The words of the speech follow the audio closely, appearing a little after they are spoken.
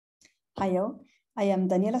Hi all, I am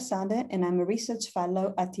Daniela Saadeh and I'm a research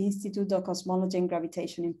fellow at the Institute of Cosmology and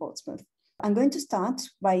Gravitation in Portsmouth. I'm going to start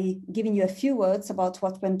by giving you a few words about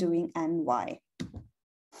what we're doing and why.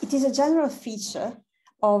 It is a general feature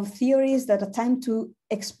of theories that attempt to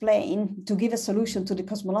explain, to give a solution to the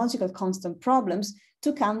cosmological constant problems,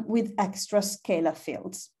 to come with extra scalar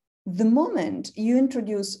fields. The moment you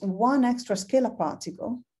introduce one extra scalar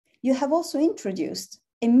particle, you have also introduced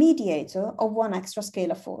a mediator of one extra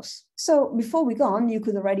scalar force. So before we go on, you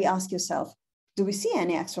could already ask yourself, do we see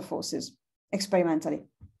any extra forces experimentally?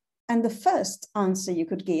 And the first answer you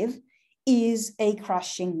could give is a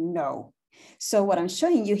crushing no. So what I'm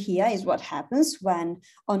showing you here is what happens when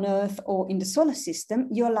on Earth or in the solar system,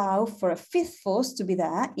 you allow for a fifth force to be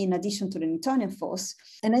there in addition to the Newtonian force.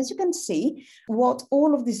 And as you can see, what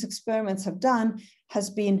all of these experiments have done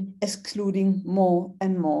has been excluding more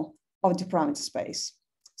and more of the parameter space.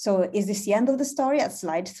 So is this the end of the story at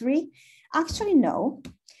slide 3? Actually, no,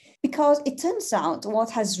 because it turns out what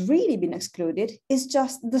has really been excluded is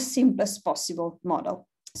just the simplest possible model.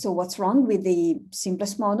 So what's wrong with the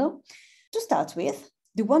simplest model? To start with,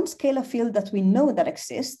 the one scalar field that we know that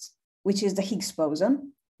exists, which is the Higgs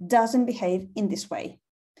boson, doesn't behave in this way.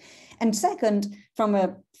 And second, from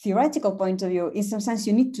a theoretical point of view, in some sense,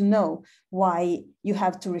 you need to know why you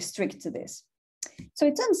have to restrict to this. So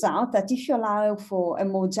it turns out that if you allow for a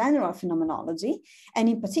more general phenomenology, and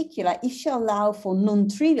in particular, if you allow for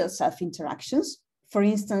non-trivial self-interactions, for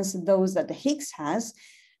instance, those that the Higgs has,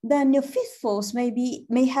 then your fifth force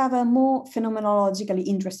may have a more phenomenologically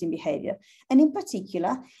interesting behavior. And in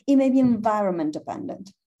particular, it may be environment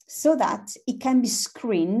dependent, so that it can be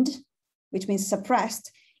screened, which means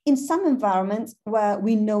suppressed, in some environments where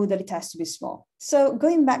we know that it has to be small. So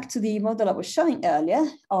going back to the model I was showing earlier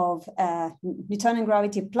of Newtonian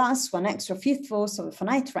gravity plus one extra fifth force of a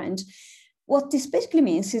finite range, what this basically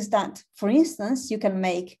means is that, for instance, you can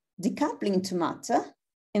make decoupling to matter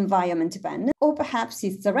environment dependent, or perhaps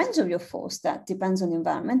it's the range of your force that depends on the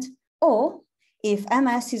environment, or if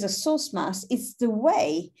ms is a source mass, it's the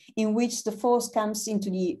way in which the force comes into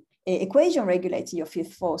the equation regulating your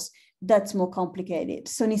fifth force that's more complicated.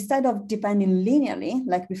 So instead of depending linearly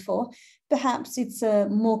like before, perhaps it's a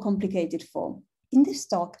more complicated form. In this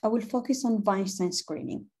talk, I will focus on Vainshtein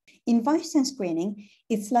screening. In Vainshtein screening,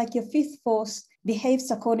 it's like your fifth force behaves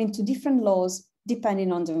according to different laws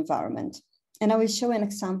depending on the environment. And I will show an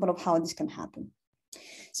example of how this can happen.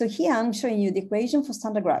 So here I'm showing you the equation for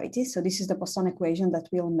standard gravity. So this is the Poisson equation that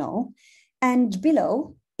we all know. And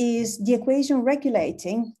below is the equation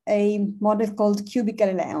regulating a model called cubic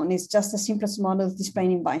Galileon. It's just the simplest model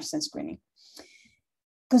displaying in Vainshtein screening.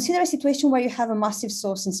 Consider a situation where you have a massive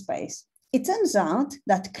source in space. It turns out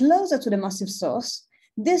that closer to the massive source,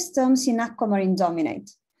 these terms in aquamarine dominate,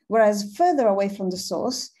 whereas further away from the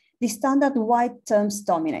source, the standard white terms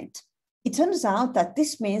dominate. It turns out that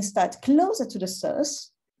this means that closer to the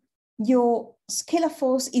source, your scalar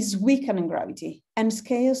force is weaker than gravity and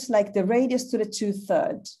scales like the radius to the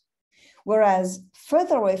 2/3. Whereas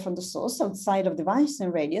further away from the source, outside of the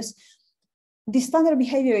Vainshtein radius, the standard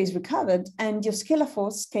behavior is recovered and your scalar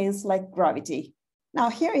force scales like gravity. Now,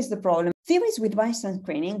 here is the problem. Theories with Vainshtein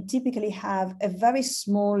screening typically have a very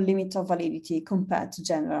small limit of validity compared to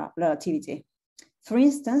general relativity. For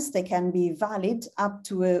instance, they can be valid up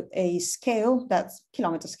to a scale that's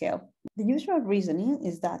kilometer scale. The usual reasoning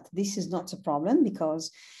is that this is not a problem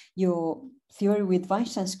because your theory with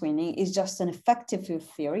Vainshtein screening is just an effective field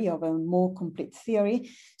theory of a more complete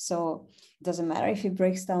theory. So it doesn't matter if it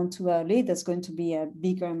breaks down too early, there's going to be a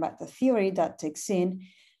bigger and better theory that takes in.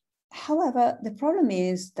 However, the problem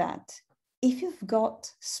is that if you've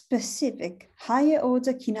got specific higher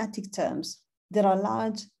order kinetic terms that are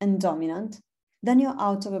large and dominant, then you're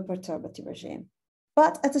out of a perturbative regime.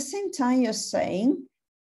 But at the same time, you're saying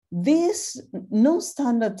this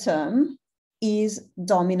non-standard term is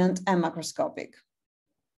dominant and macroscopic.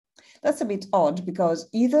 That's a bit odd because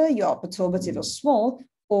either you're perturbative or small,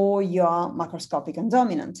 or you're macroscopic and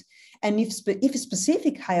dominant. And if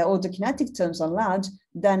specific higher order kinetic terms are large,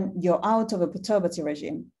 then you're out of a perturbative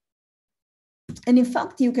regime. And in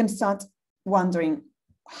fact, you can start wondering,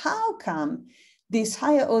 how come these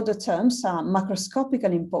higher order terms are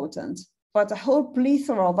macroscopically important, but a whole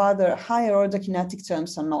plethora of other higher order kinetic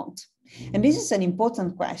terms are not? And this is an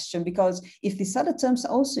important question because if these other terms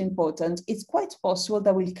are also important, it's quite possible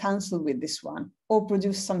that we'll cancel with this one or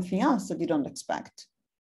produce something else that you don't expect.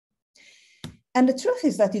 And the truth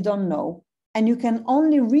is that you don't know, and you can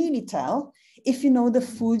only really tell if you know the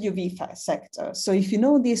full UV sector. So if you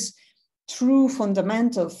know this true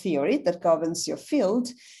fundamental theory that governs your field,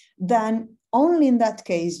 then only in that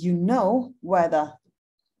case you know whether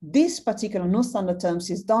this particular non-standard terms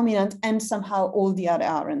is dominant and somehow all the other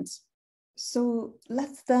aren't. So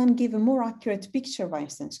let's then give a more accurate picture of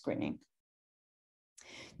Vainshtein screening.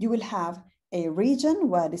 You will have a region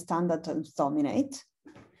where the standard terms dominate.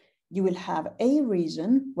 You will have a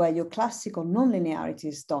region where your classical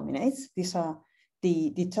nonlinearities dominate. These are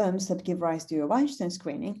the terms that give rise to your Vainshtein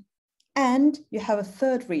screening. And you have a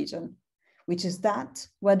third region, which is that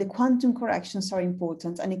where the quantum corrections are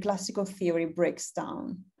important and the classical theory breaks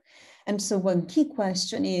down. And so one key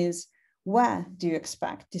question is, where do you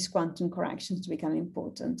expect these quantum corrections to become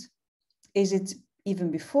important? Is it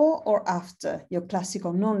even before or after your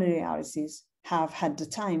classical nonlinearities have had the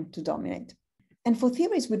time to dominate? And for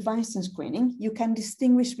theories with Vainshtein screening, you can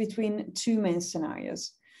distinguish between two main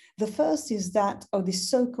scenarios. The first is that of the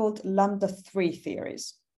so-called lambda-3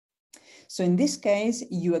 theories. So in this case,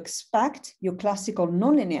 you expect your classical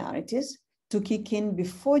nonlinearities to kick in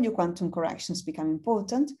before your quantum corrections become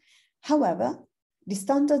important. However, the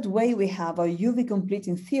standard way we have of UV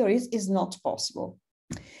completing theories is not possible.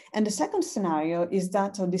 And the second scenario is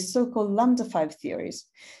that of the so-called lambda-5 theories.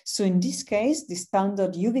 So in this case, the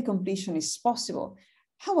standard UV completion is possible.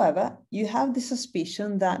 However, you have the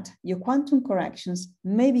suspicion that your quantum corrections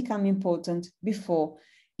may become important before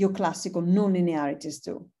your classical nonlinearities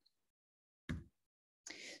do.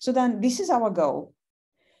 So then this is our goal,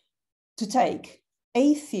 to take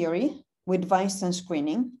a theory with Vainshtein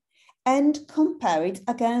screening and compare it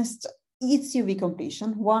against its UV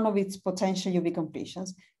completion, one of its potential UV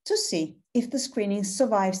completions, to see if the screening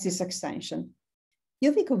survives this extension.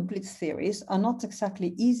 UV complete theories are not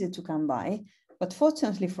exactly easy to come by, but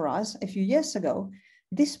fortunately for us, a few years ago,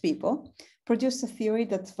 these people produced a theory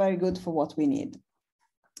that's very good for what we need.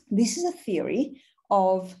 This is a theory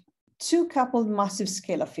of two coupled massive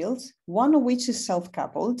scalar fields, one of which is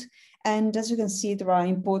self-coupled, and as you can see, there are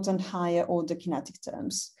important higher order kinetic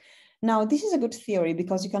terms. Now, this is a good theory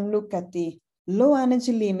because you can look at the low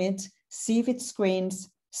energy limit, see if it screens,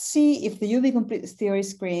 see if the UV complete theory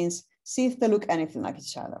screens, see if they look anything like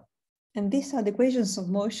each other. And these are the equations of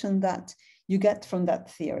motion that you get from that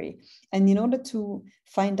theory. And in order to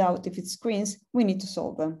find out if it screens, we need to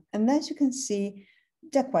solve them. And as you can see,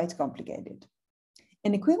 they're quite complicated.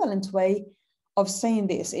 An equivalent way of saying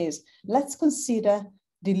this is, let's consider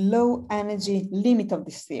the low energy limit of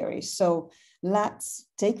this theory. So let's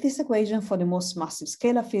take this equation for the most massive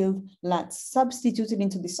scalar field. Let's substitute it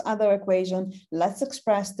into this other equation. Let's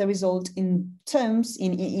express the result in terms,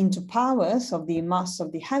 into powers of the mass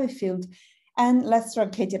of the heavy field, and let's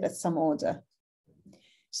truncate it at some order.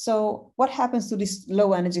 So what happens to this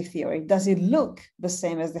low energy theory? Does it look the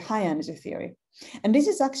same as the high energy theory? And this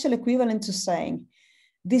is actually equivalent to saying,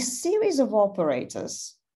 this series of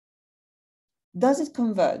operators, does it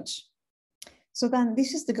converge? So then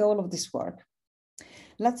this is the goal of this work.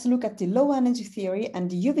 Let's look at the low energy theory and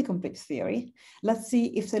the UV complete theory. Let's see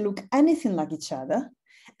if they look anything like each other.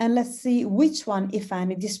 And let's see which one, if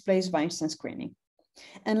any, displays Vainshtein screening.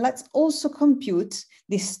 And let's also compute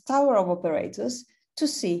this tower of operators to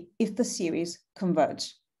see if the series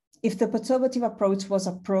converge, if the perturbative approach was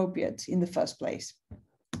appropriate in the first place.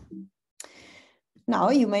 Now,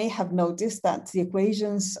 you may have noticed that the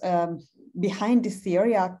equations behind this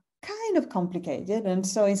theory are kind of complicated. And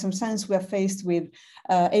so in some sense, we are faced with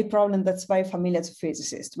a problem that's very familiar to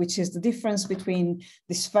physicists, which is the difference between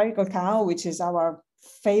the spherical cow, which is our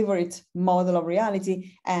favorite model of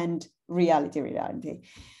reality, and reality.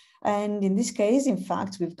 And in this case, in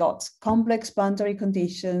fact, we've got complex boundary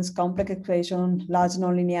conditions, complex equation, large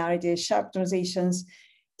nonlinearity, sharp transitions.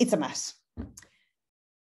 It's a mess.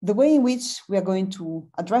 The way in which we are going to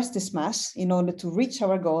address this mess in order to reach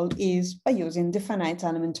our goal is by using the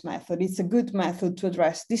finite-element method. It's a good method to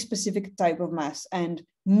address this specific type of mess and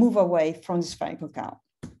move away from the spherical cow.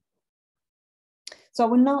 So I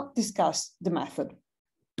will now discuss the method.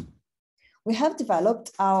 We have developed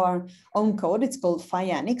our own code. It's called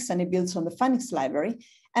phi-enics, and it builds on the phi-enics library.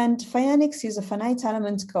 And phi-enics is a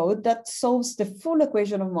finite-element code that solves the full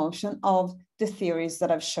equation of motion of the theories that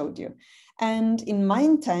I've showed you. And in my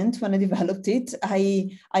intent, when I developed it,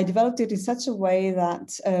 I developed it in such a way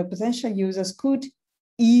that potential users could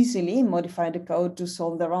easily modify the code to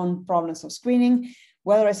solve their own problems of screening.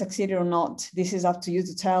 Whether I succeeded or not, this is up to you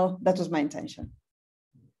to tell. That was my intention.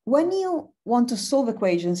 When you want to solve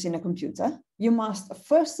equations in a computer, you must,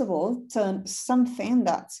 first of all, turn something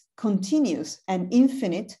that's continuous and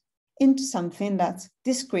infinite into something that's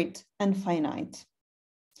discrete and finite.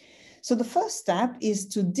 So the first step is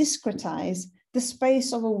to discretize the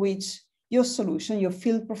space over which your solution, your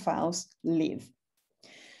field profiles, live.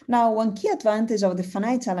 Now, one key advantage of the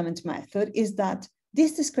finite element method is that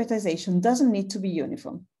this discretization doesn't need to be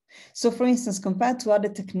uniform. So for instance, compared to other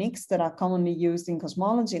techniques that are commonly used in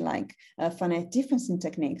cosmology, like finite differencing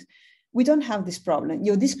techniques, we don't have this problem.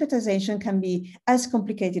 Your discretization can be as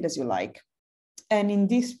complicated as you like. And in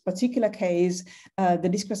this particular case, the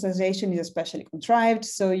discretization is especially contrived.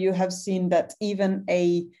 So you have seen that even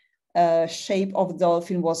a shape of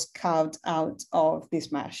dolphin was carved out of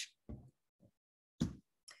this mesh.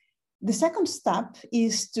 The second step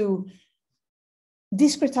is to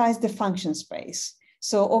discretize the function space.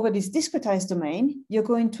 So over this discretized domain, you're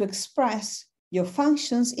going to express your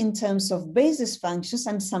functions in terms of basis functions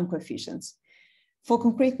and some coefficients. For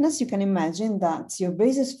concreteness, you can imagine that your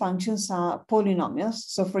basis functions are polynomials.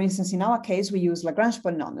 So for instance, in our case, we use Lagrange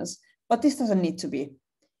polynomials, but this doesn't need to be.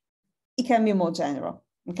 It can be more general,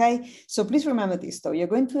 okay? So please remember this though, you're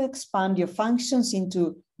going to expand your functions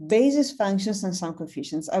into basis functions and some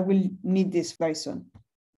coefficients. I will need this very soon.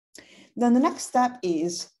 Then the next step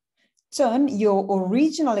is turn your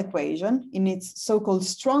original equation in its so-called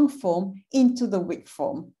strong form into the weak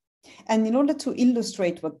form. And in order to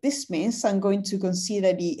illustrate what this means, I'm going to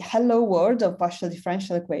consider the hello world of partial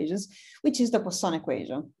differential equations, which is the Poisson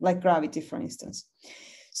equation, like gravity, for instance.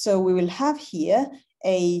 So we will have here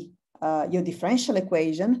your differential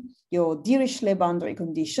equation, your Dirichlet boundary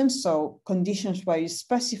conditions, so conditions where you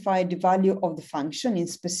specify the value of the function in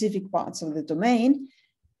specific parts of the domain,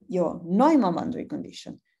 your Neumann boundary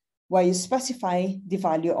condition, where you specify the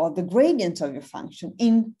value of the gradient of your function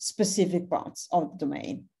in specific parts of the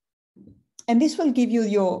domain. And this will give you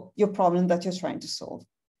your problem that you're trying to solve.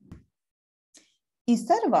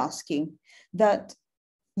 Instead of asking that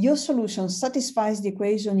your solution satisfies the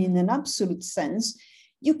equation in an absolute sense,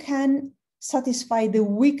 you can satisfy the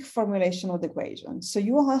weak formulation of the equation. So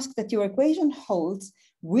you ask that your equation holds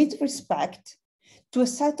with respect to a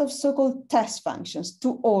set of so-called test functions,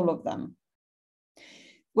 to all of them.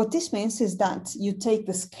 What this means is that you take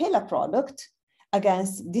the scalar product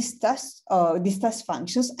against these test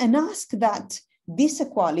functions and ask that this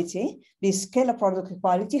equality, this scalar product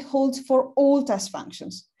equality, holds for all test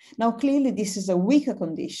functions. Now, clearly, this is a weaker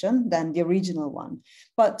condition than the original one.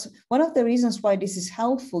 But one of the reasons why this is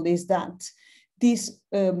helpful is that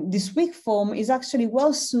this weak form is actually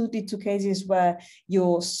well suited to cases where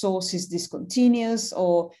your source is discontinuous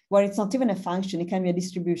or where it's not even a function, it can be a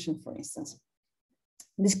distribution, for instance.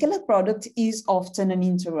 The scalar product is often an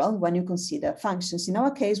integral when you consider functions. In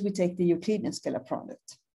our case, we take the Euclidean scalar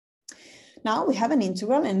product. Now we have an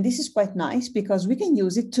integral, and this is quite nice because we can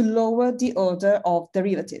use it to lower the order of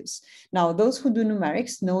derivatives. Now, those who do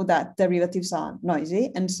numerics know that derivatives are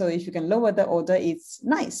noisy, and so if you can lower the order, it's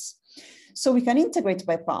nice. So we can integrate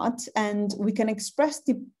by part, and we can express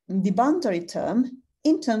the boundary term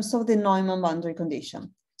in terms of the Neumann boundary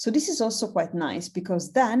condition. So this is also quite nice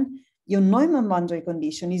because then your Neumann boundary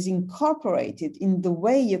condition is incorporated in the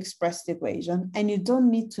way you express the equation, and you don't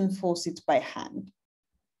need to enforce it by hand.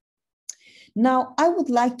 Now, I would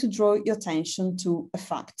like to draw your attention to a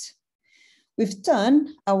fact. We've turned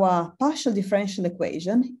our partial differential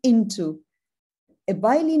equation into a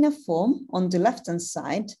bilinear form on the left-hand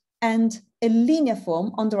side and a linear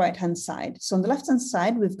form on the right-hand side. So on the left-hand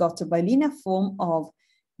side, we've got a bilinear form of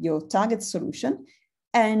your target solution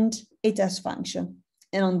and a test function.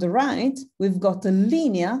 And on the right, we've got a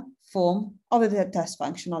linear form of the test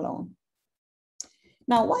function alone.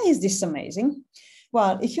 Now, why is this amazing?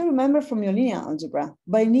 Well, if you remember from your linear algebra,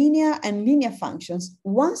 bilinear and linear functions,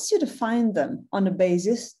 once you define them on a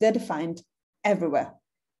basis, they're defined everywhere.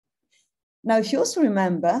 Now, if you also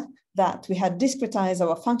remember that we had discretized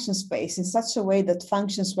our function space in such a way that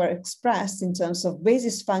functions were expressed in terms of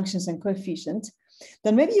basis functions and coefficients,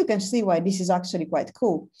 then maybe you can see why this is actually quite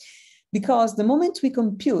cool. Because the moment we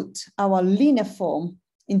compute our linear form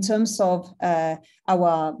in terms of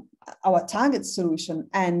our target solution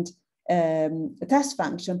and a test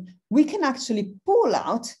function, we can actually pull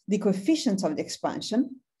out the coefficients of the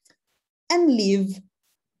expansion and leave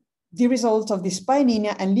the result of this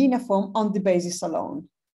bilinear and linear form on the basis alone.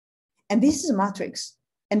 And this is a matrix,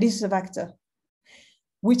 and this is a vector,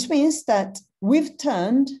 which means that we've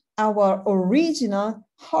turned our original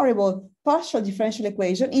horrible partial differential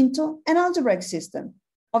equation into an algebraic system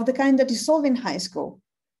of the kind that is solved in high school.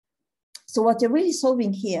 So what you're really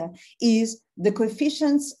solving here is the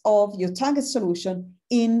coefficients of your target solution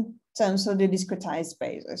in terms of the discretized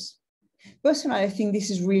basis. Personally, I think this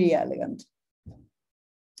is really elegant.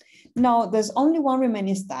 Now, there's only one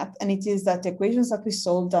remaining step, and it is that the equations that we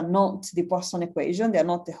solved are not the Poisson equation. They're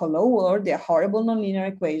not the hello world. They're a horrible nonlinear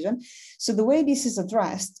equation. So the way this is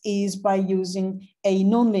addressed is by using a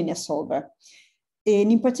nonlinear solver.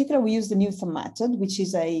 And in particular, we use the Newton method, which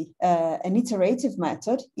is an iterative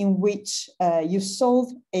method in which you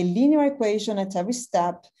solve a linear equation at every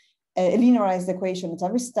step, a linearized equation at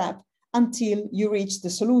every step, until you reach the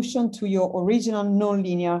solution to your original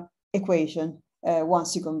nonlinear equation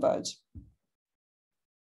once you converge.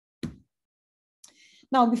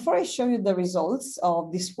 Now, before I show you the results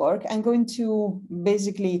of this work, I'm going to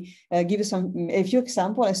basically give you a few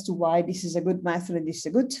examples as to why this is a good method and this is a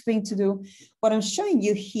good thing to do. What I'm showing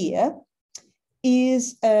you here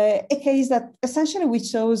is a case that essentially we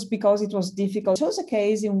chose because it was difficult. We chose a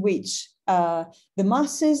case in which the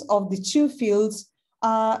masses of the two fields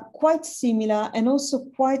are quite similar and also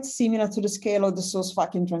quite similar to the scale of the source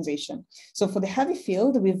vacuum transition. So for the heavy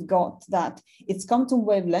field, we've got that its quantum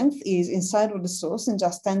wavelength is inside of the source and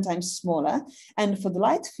just 10 times smaller. And for the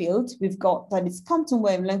light field, we've got that its quantum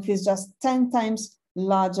wavelength is just 10 times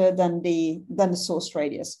larger than the source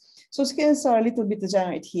radius. So scales are a little bit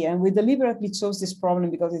degenerate here, and we deliberately chose this problem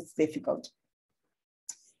because it's difficult.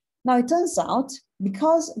 Now it turns out,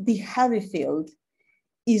 because the heavy field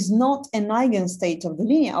is not an eigenstate of the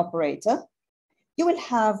linear operator, you will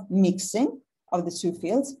have mixing of the two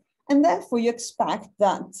fields, and therefore you expect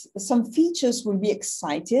that some features will be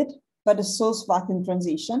excited by the source vacuum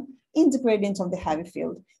transition in the gradient of the heavy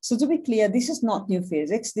field. So to be clear, this is not new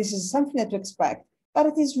physics. This is something that you expect, but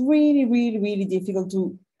it is really, really, really difficult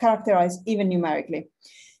to characterize even numerically.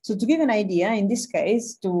 So to give an idea, in this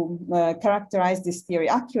case, to characterize this theory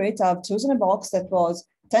accurate, I've chosen a box that was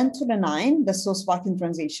 10 to the 9, the source vacuum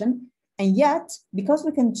transition. And yet, because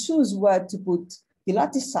we can choose where to put the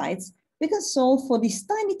lattice sites, we can solve for these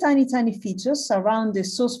tiny, tiny, tiny features around the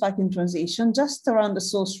source vacuum transition, just around the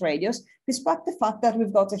source radius, despite the fact that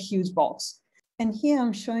we've got a huge box. And here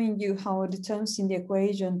I'm showing you how the terms in the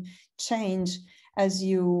equation change as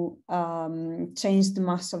you change the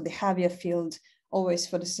mass of the heavier field, always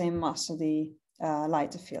for the same mass of the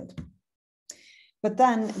lighter field. But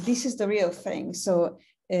then this is the real thing. So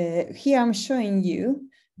here I'm showing you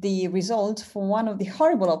the result for one of the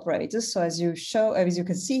horrible operators. So as you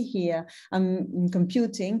can see here, I'm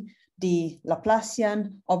computing the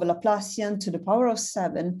Laplacian of a Laplacian to the power of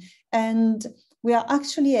 7. And we are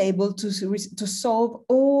actually able to solve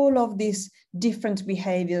all of these different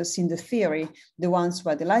behaviors in the theory, the ones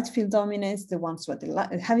where the light field dominates, the ones where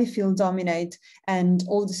the heavy field dominate, and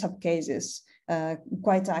all the subcases.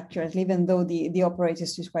 Quite accurately, even though the operator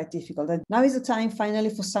is quite difficult. And now is the time finally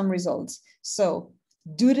for some results. So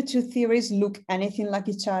do the two theories look anything like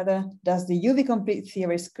each other? Does the UV complete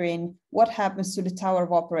theory screen? What happens to the tower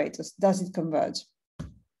of operators? Does it converge?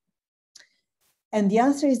 And the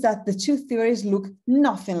answer is that the two theories look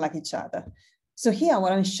nothing like each other. So here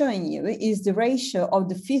what I'm showing you is the ratio of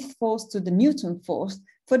the fifth force to the Newton force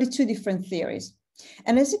for the two different theories.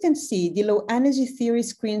 And as you can see, the low energy theory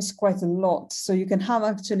screens quite a lot. So you can have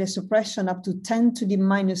actually a suppression up to 10 to the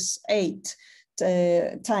minus 8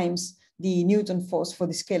 times the Newton force for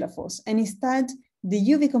the scalar force. And instead, the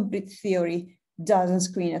UV complete theory doesn't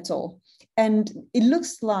screen at all. And it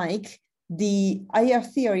looks like the IR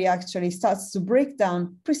theory actually starts to break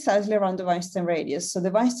down precisely around the Vainshtein radius. So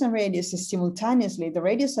the Vainshtein radius is simultaneously the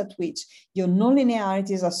radius at which your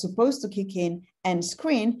nonlinearities are supposed to kick in and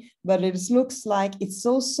screen, but it looks like it's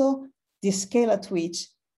also the scale at which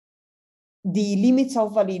the limit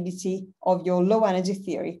of validity of your low energy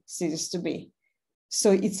theory ceases to be.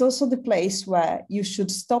 So it's also the place where you should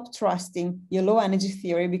stop trusting your low energy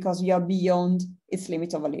theory because you are beyond its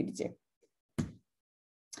limit of validity.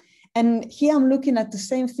 And here I'm looking at the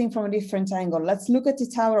same thing from a different angle. Let's look at the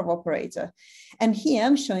tower of operator. And here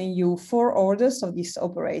I'm showing you 4 orders of this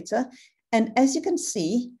operator. And as you can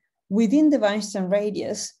see, within the Vainshtein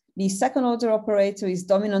radius, the second order operator is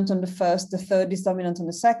dominant on the first, the third is dominant on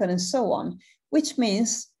the second, and so on, which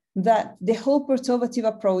means that the whole perturbative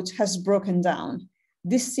approach has broken down.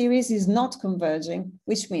 This series is not converging,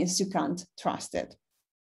 which means you can't trust it.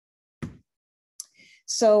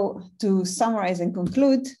 So to summarize and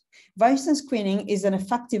conclude, Vainshtein screening is an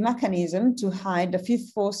effective mechanism to hide the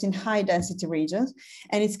fifth force in high density regions,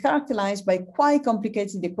 and it's characterized by quite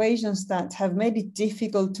complicated equations that have made it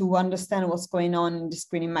difficult to understand what's going on in the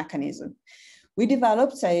screening mechanism. We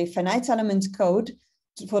developed a finite element code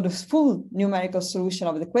for the full numerical solution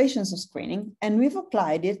of the equations of screening, and we've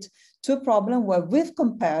applied it to a problem where we've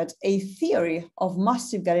compared a theory of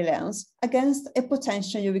massive Galileons against a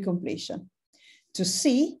potential UV completion to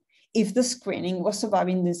see if the screening was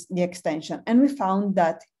surviving the extension, and we found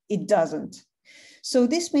that it doesn't. So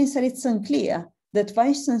this means that it's unclear that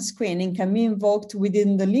Vainshtein screening can be invoked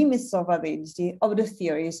within the limits of validity of the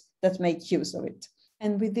theories that make use of it.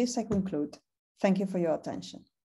 And with this, I conclude. Thank you for your attention.